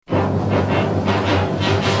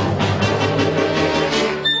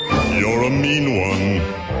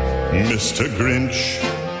Mr. Grinch,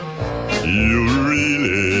 you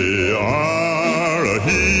really are a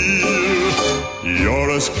heel. You're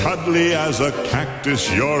as cuddly as a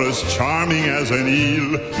cactus, you're as charming as an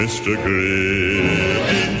eel, Mr.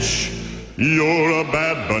 Grinch. You're a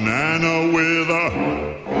bad banana with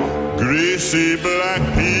a greasy black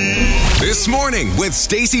pea. This Morning with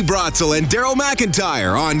Stacey Brotzel and Daryl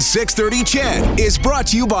McIntyre on 630 CHED is brought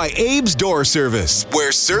to you by Abe's Door Service,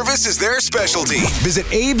 where service is their specialty. Visit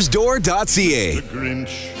abesdoor.ca.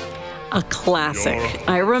 A classic.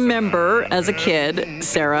 I remember as a kid,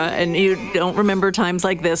 Sarah, and you don't remember times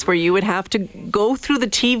like this where you would have to go through the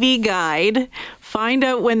TV guide, find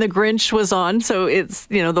out when the Grinch was on. So it's,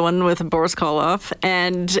 the one with Boris Karloff.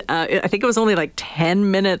 And I think it was only like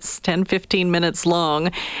 15 minutes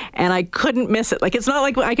long. And I couldn't miss it. Like, it's not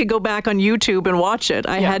like I could go back on YouTube and watch it.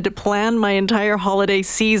 I had to plan my entire holiday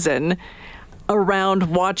season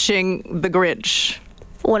around watching the Grinch.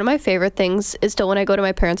 One of my favorite things is still when I go to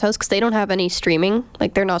my parents' house, because they don't have any streaming,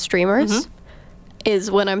 like they're not streamers,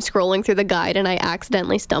 is when I'm scrolling through the guide and I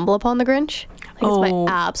accidentally stumble upon the Grinch. It's my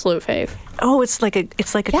absolute fave. Oh, it's like a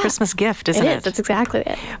Christmas gift, isn't it? It is. That's exactly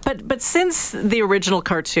it. But since the original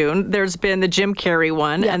cartoon, there's been the Jim Carrey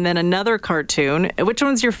one and then another cartoon. Which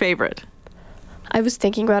one's your favorite? I was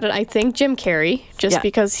thinking about it. I think Jim Carrey, just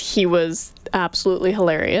because he was absolutely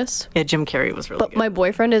hilarious. Yeah, Jim Carrey was really good. But my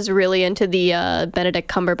boyfriend is really into the Benedict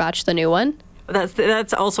Cumberbatch, the new one.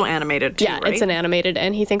 That's also animated too, right? It's an animated,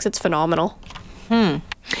 and he thinks it's phenomenal.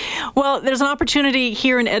 Well, there's an opportunity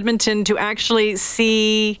here in Edmonton to actually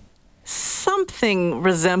see something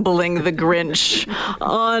resembling the Grinch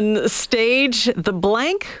on stage. The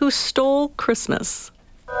Blank Who Stole Christmas.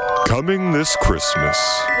 Coming this Christmas,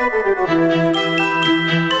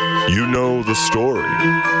 you know the story.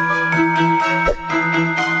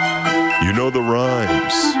 You know the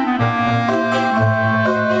rhymes.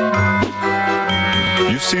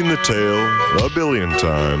 You've seen the tale a billion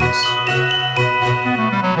times.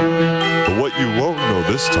 But what you won't know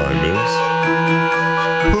this time is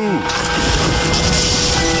who?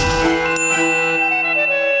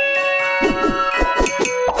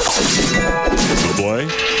 The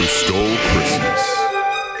Blank Who Stole Christmas.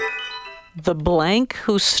 The Blank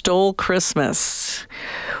Who Stole Christmas.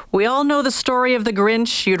 We all know the story of the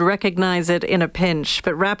Grinch. You'd recognize it in a pinch.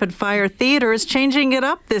 But Rapid Fire Theatre is changing it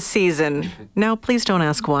up this season. Now, please don't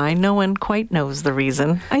ask why. No one quite knows the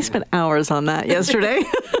reason. I spent hours on that yesterday.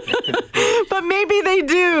 But maybe they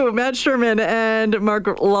do. Matt Sherman and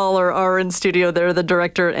Mark Lawler are in studio. They're the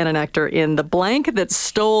director and an actor in The Blank That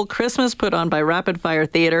Stole Christmas, put on by Rapid Fire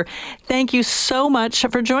Theatre. Thank you so much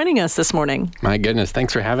for joining us this morning. My goodness,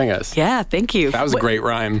 thanks for having us. Yeah, thank you. That was a great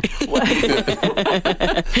rhyme.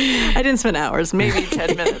 I didn't spend hours, maybe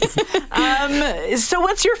 10 minutes. So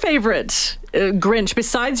what's your favorite Grinch?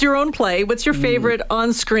 Besides your own play, what's your favorite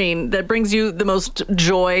on screen that brings you the most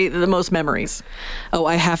joy, the most memories? Oh,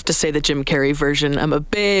 I have to say the Jim Carrey version. I'm a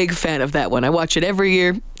big fan of that one. I watch it every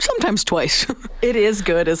year, sometimes twice. It is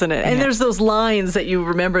good, isn't it? And there's those lines that you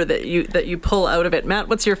remember that you pull out of it. Matt,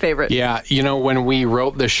 what's your favorite? Yeah, when we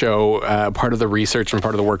wrote the show, part of the research and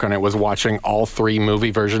part of the work on it was watching all three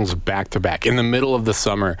movie versions back to back in the middle of the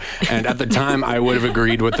summer. And at the time, I would have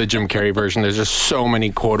agreed with the Jim Carrey version. There's just so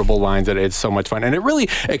many quotable lines that it's so much fun. And it really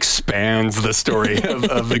expands the story of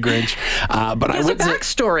the Grinch. But there's a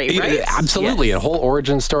backstory, right? Absolutely. Yes. A whole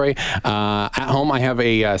origin story. At home, I have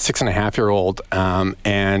a 6.5-year-old,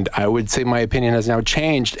 and I would say my opinion has now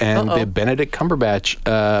changed, and the Benedict Cumberbatch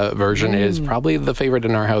version is probably the favorite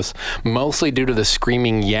in our house, mostly due to the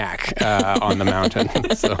screaming yak on the mountain.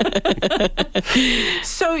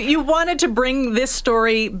 So you wanted to bring this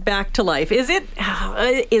story back to life. Is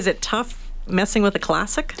it tough messing with a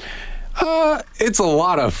classic? It's a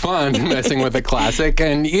lot of fun messing with a classic,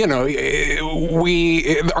 and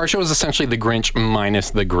our show is essentially The Grinch minus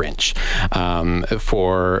The Grinch,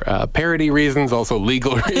 for parody reasons, also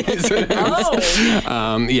legal reasons.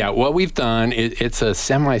 What we've done it's a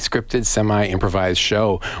semi-scripted, semi-improvised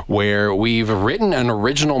show where we've written an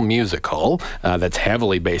original musical that's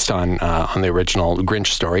heavily based on the original Grinch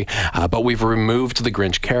story, but we've removed the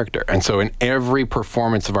Grinch character, and so in every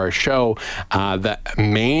performance of our show, the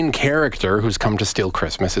main character who's come to steal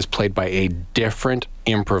Christmas is played by a different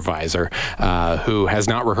improviser who has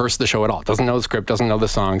not rehearsed the show at all, doesn't know the script, doesn't know the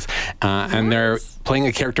songs, and they're playing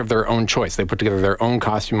a character of their own choice. They put together their own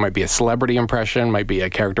costume, might be a celebrity impression, might be a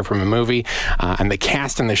character from a movie, and the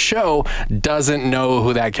cast in the show doesn't know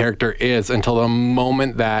who that character is until the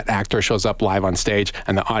moment that actor shows up live on stage,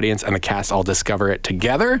 and the audience and the cast all discover it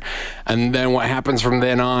together. And then what happens from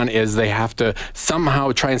then on is they have to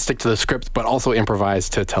somehow try and stick to the script, but also improvise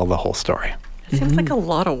to tell the whole story. It seems like a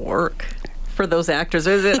lot of work. for those actors?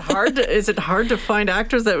 Is it hard? Is it hard to find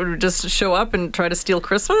actors that would just show up and try to steal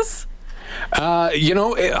Christmas?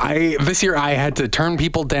 This year I had to turn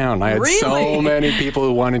people down. I had Really? so many people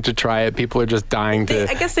who wanted to try it. People are just dying to.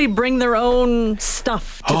 I guess they bring their own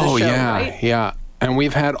stuff to the show, yeah, right? yeah. And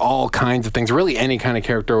we've had all kinds of things. Really, any kind of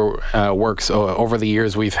character works. Over the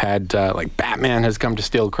years, we've had like Batman has come to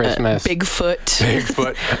steal Christmas.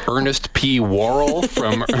 Bigfoot. Ernest P. Worrell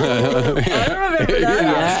from. I remember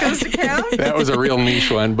that. Goes to count. That was a real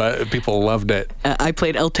niche one, but people loved it. I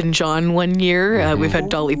played Elton John one year. We've had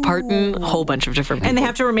Dolly Parton, a whole bunch of different people. And they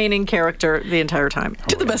have to remain in character the entire time.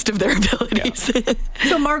 to the best of their abilities.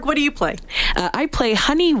 So, Mark, what do you play? I play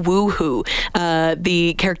Honey Woo Hoo,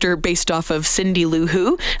 the character based off of Cindy Lou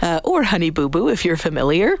Who, or Honey Boo Boo, if you're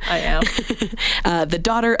familiar. I am. The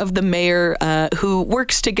daughter of the mayor who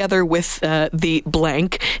works together with the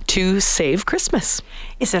blank to save Christmas.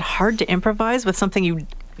 Is it hard to improvise with something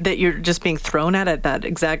that you're just being thrown at that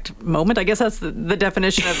exact moment? I guess that's the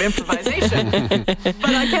definition of improvisation. But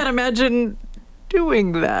I can't imagine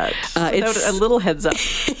doing that without it's a little heads up.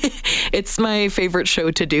 It's my favorite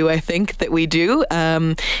show to do, I think, that we do.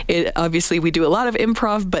 Obviously, we do a lot of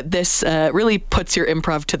improv, but this really puts your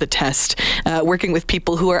improv to the test, working with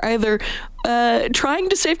people who are either trying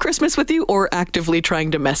to save Christmas with you or actively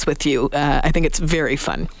trying to mess with you. I think it's very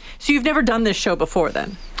fun. So you've never done this show before,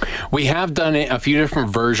 then? We have done a few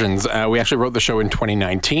different versions. We actually wrote the show in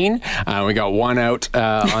 2019. We got one out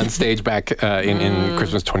on stage back in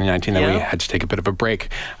Christmas 2019. Then we had to take a bit of a break.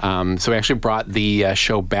 So we actually brought the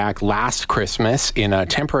show back last Christmas in a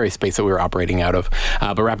temporary space that we were operating out of.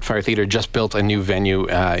 But Rapid Fire Theatre just built a new venue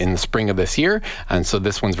in the spring of this year. And so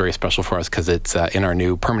this one's very special for us because it's in our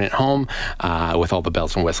new permanent home with all the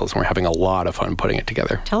bells and whistles. And we're having a lot of fun putting it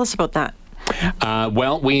together. Tell us about that.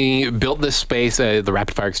 Well, we built this space, the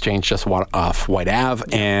Rapid Fire Exchange, just off White Ave,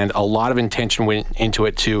 and a lot of intention went into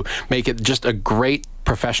it to make it just a great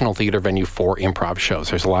professional theater venue for improv shows.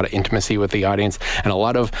 There's a lot of intimacy with the audience and a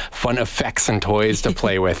lot of fun effects and toys to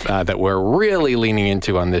play with that we're really leaning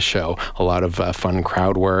into on this show. A lot of fun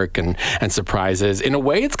crowd work and surprises. In a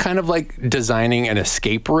way, it's kind of like designing an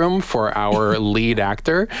escape room for our lead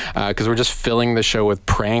actor because we're just filling the show with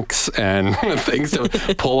pranks and things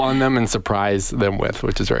to pull on them and surprise them with,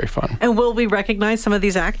 which is very fun. And will we recognize some of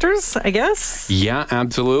these actors, I guess? Yeah,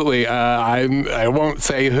 absolutely. I won't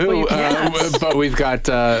say who, but we've got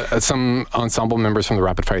some ensemble members from the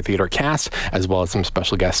Rapid Fire Theatre cast, as well as some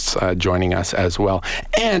special guests joining us as well.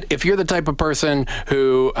 And if you're the type of person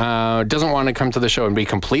who doesn't want to come to the show and be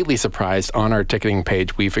completely surprised, on our ticketing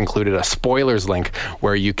page, we've included a spoilers link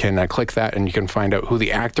where you can click that and you can find out who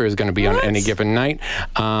the actor is going to be on any given night,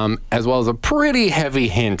 as well as a pretty heavy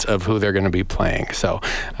hint of who they're going to be playing. So,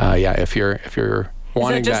 if you're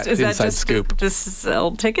wanting that inside scoop. Just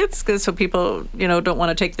sell tickets so people, don't want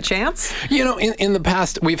to take the chance? In the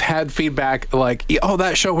past, we've had feedback like, oh,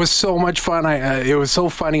 that show was so much fun. It was so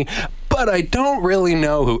funny. But I don't really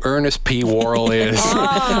know who Ernest P. Worrell is.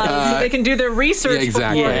 So they can do their research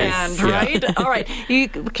exactly. beforehand, right? Yeah. All right.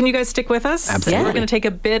 Can you guys stick with us? Absolutely. We're going to take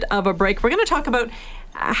a bit of a break. We're going to talk about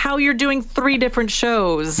how you're doing 3 different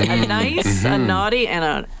shows, a nice, a naughty, and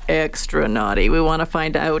an extra naughty. We want to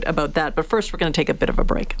find out about that. But first, we're going to take a bit of a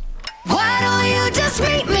break. Why don't you just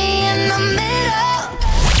meet me in the middle?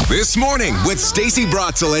 This morning with Stacey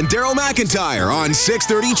Brotzel and Daryl McIntyre on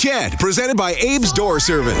 630 CHED, presented by Abe's Door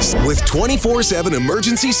Service, with 24/7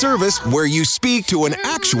 emergency service where you speak to an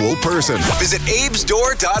actual person. Visit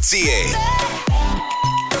abesdoor.ca.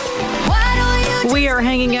 We are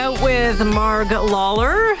hanging out with Marg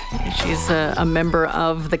Lawler. She's a member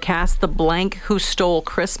of the cast, The Blank Who Stole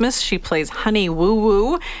Christmas. She plays Honey Woo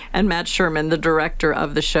Woo, and Matt Sherman, the director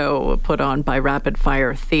of the show put on by Rapid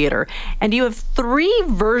Fire Theatre. And you have 3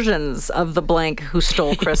 versions of The Blank Who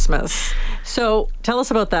Stole Christmas. So tell us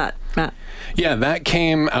about that, Matt. Yeah, that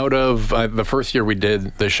came out of the first year we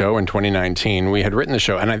did the show in 2019. We had written the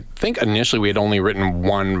show, and I think initially we had only written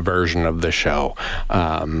one version of the show,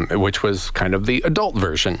 which was kind of the adult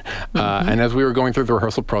version. And as we were going through the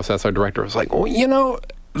rehearsal process, our director was like, well,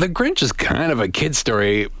 The Grinch is kind of a kid's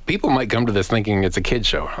story. People might come to this thinking it's a kid's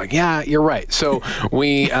show. I'm like, yeah, you're right. So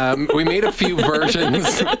we made a few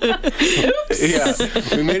versions. Yeah,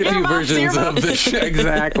 we made a few versions of the show.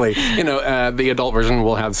 Exactly. The adult version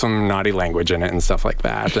will have some naughty language in it and stuff like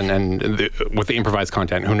that. And with the improvised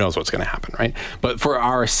content, who knows what's going to happen, right? But for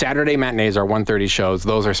our Saturday matinees, our 1:30 shows,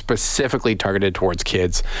 those are specifically targeted towards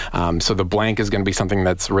kids. So The Blank is going to be something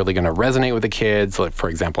that's really going to resonate with the kids. Like, for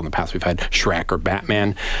example, in the past, we've had Shrek or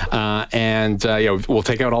Batman. We'll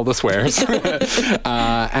take out all all the swears.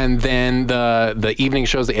 And then the evening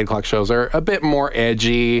shows, the 8 o'clock shows, are a bit more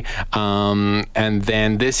edgy. And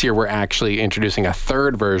then this year we're actually introducing a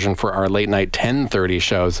third version for our late night 10:30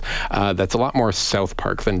 shows. That's a lot more South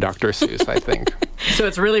Park than Dr. Seuss, I think. So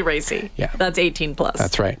it's really racy. Yeah. That's 18 plus.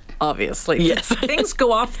 That's right. Obviously. Yes. Things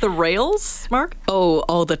go off the rails, Mark? Oh,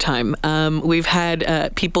 all the time. We've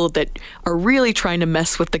had people that are really trying to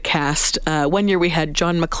mess with the cast. One year we had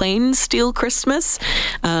John McClane steal Christmas,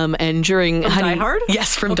 and during From Honey, Die Hard?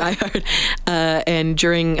 Yes, from Die Hard. And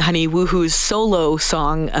during Honey Woohoo's solo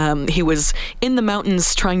song, he was in the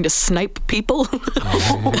mountains trying to snipe people.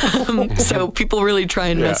 So people really try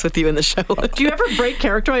and mess with you in the show. Do you ever break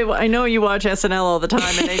character? I know you watch SNL all the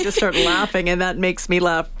time, and they just start laughing, and that makes me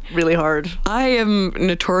laugh really hard. I am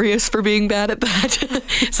notorious for being bad at that.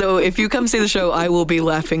 So if you come see the show, I will be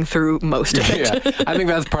laughing through most of it. Yeah, I think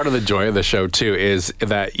that's part of the joy of the show too, is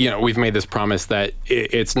that, you know, we've made this promise that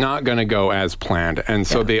it's not going to go as planned. And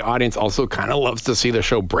so the audience also kind of loves to see the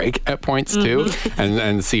show break at points too,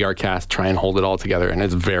 and see our cast try and hold it all together. And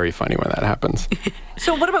it's very funny when that happens.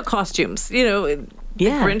 So what about costumes? You know, The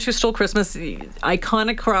Grinch Who Stole Christmas,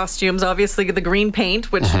 iconic costumes, obviously the green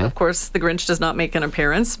paint, which of course the Grinch does not make an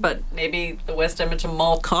appearance, but maybe the West Edmonton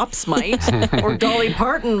Mall cops might, or Dolly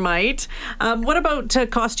Parton might. What about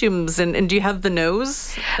costumes, and do you have the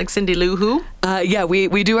nose, like Cindy Lou Who? Yeah,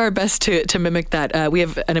 we do our best to mimic that. We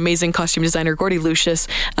have an amazing costume designer, Gordy Lucius,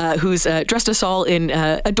 who's dressed us all in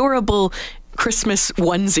adorable Christmas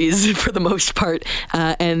onesies for the most part,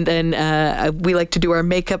 and then we like to do our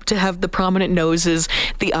makeup to have the prominent noses,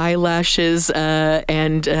 the eyelashes,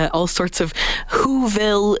 and all sorts of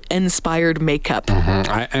Whoville-inspired makeup.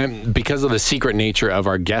 And because of the secret nature of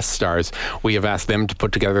our guest stars, we have asked them to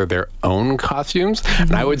put together their own costumes.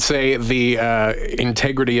 And I would say the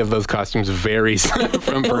integrity of those costumes varies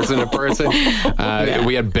from person to person.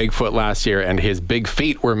 We had Bigfoot last year, and his big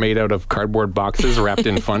feet were made out of cardboard boxes wrapped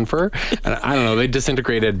in fun fur. And I don't know, they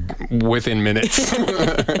disintegrated within minutes,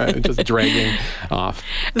 just dragging off.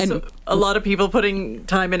 And so a lot of people putting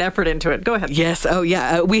time and effort into it. Go ahead. Yes. Oh,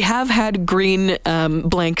 yeah. We have had green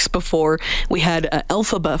blanks before. We had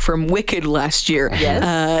Elphaba from Wicked last year.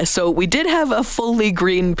 Yes. So we did have a fully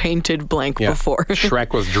green painted blank before.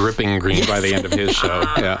 Shrek was dripping green by the end of his show.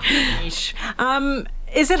 Yeah.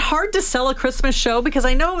 Is it hard to sell a Christmas show? Because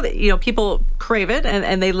I know that, you know, people crave it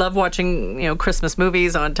and they love watching, you know, Christmas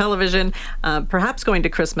movies on television, perhaps going to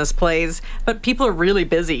Christmas plays, but people are really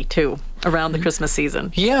busy too around the Christmas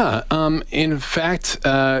season. Yeah. In fact,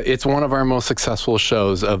 it's one of our most successful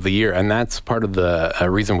shows of the year, and that's part of the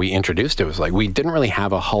reason we introduced it. Was like we didn't really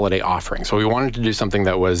have a holiday offering, so we wanted to do something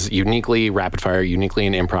that was uniquely rapid fire, uniquely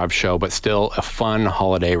an improv show, but still a fun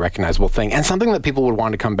holiday recognizable thing, and something that people would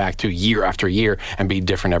want to come back to year after year and be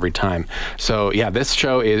different every time. So yeah, this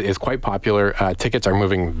show is quite popular. Tickets are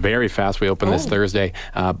moving very fast. We open this Thursday,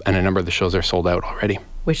 and a number of the shows are sold out already.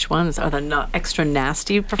 Which ones are the extra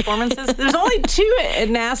nasty performances? There's only 2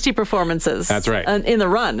 nasty performances. That's right. In the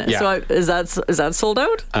run. Yeah. So is that sold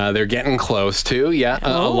out? They're getting close to, yeah.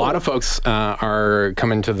 A lot of folks are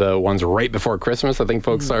coming to the ones right before Christmas. I think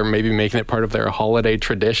folks are maybe making it part of their holiday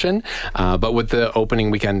tradition. But with the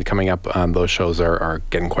opening weekend coming up, those shows are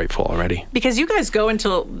getting quite full already. Because you guys go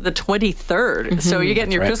until the 23rd. So you're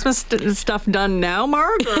getting your Christmas stuff done now,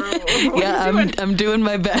 Mark? Or what I'm doing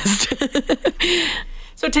my best.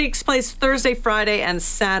 So it takes place Thursday, Friday, and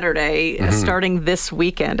Saturday, starting this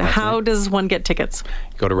weekend. How does one get tickets?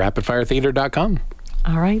 Go to rapidfiretheater.com.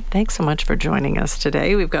 All right. Thanks so much for joining us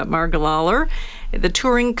today. We've got Marga Lawler, the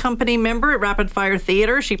touring company member at Rapid Fire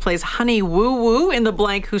Theater. She plays Honey Woo Woo in The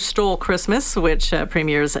Blank Who Stole Christmas, which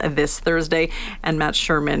premieres this Thursday. And Matt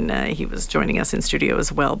Sherman, he was joining us in studio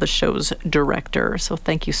as well, the show's director. So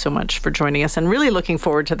thank you so much for joining us, and really looking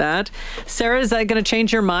forward to that. Sarah, is that going to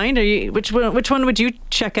change your mind? Which one would you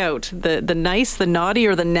check out? The nice, the naughty,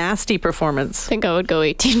 or the nasty performance? I think I would go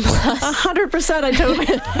 18 plus. 100%. I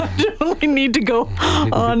totally need to go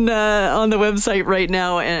on the website right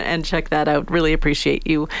now and check that out. Really appreciate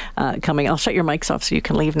you coming. I'll shut your mics off so you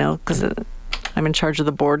can leave now, because I'm in charge of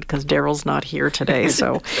the board because Daryl's not here today.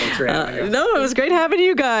 So no, it was great having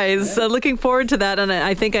you guys. Looking forward to that, and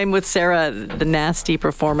I think I'm with Sarah. The nasty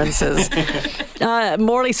performances.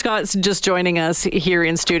 Morley Scott's just joining us here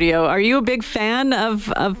in studio. Are you a big fan of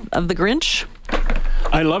The Grinch?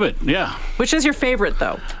 I love it. Yeah. Which is your favorite,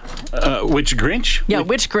 though? Which Grinch? Yeah,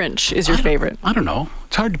 which Grinch is your favorite? I don't know.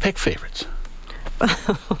 It's hard to pick favorites.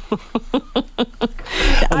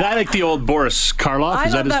 I like the old Boris Karloff. I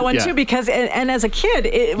love that one too, because and as a kid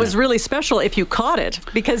it was really special if you caught it,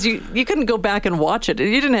 because you couldn't go back and watch it.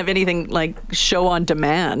 You didn't have anything like show on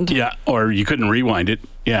demand. Yeah, or you couldn't rewind it.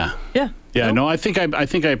 Yeah. Yeah. Yeah, no, I think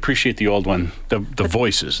I appreciate the old one. The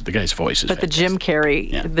voices, the guy's voices. But the Jim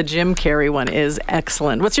Carrey one is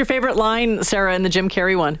excellent. What's your favorite line, Sarah, in the Jim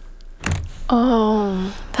Carrey one?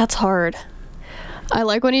 Oh, that's hard. I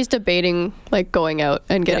like when he's debating, like, going out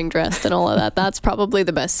and getting dressed and all of that. That's probably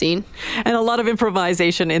the best scene. And a lot of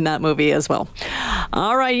improvisation in that movie as well.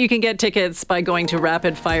 All right, you can get tickets by going to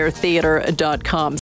rapidfiretheater.com.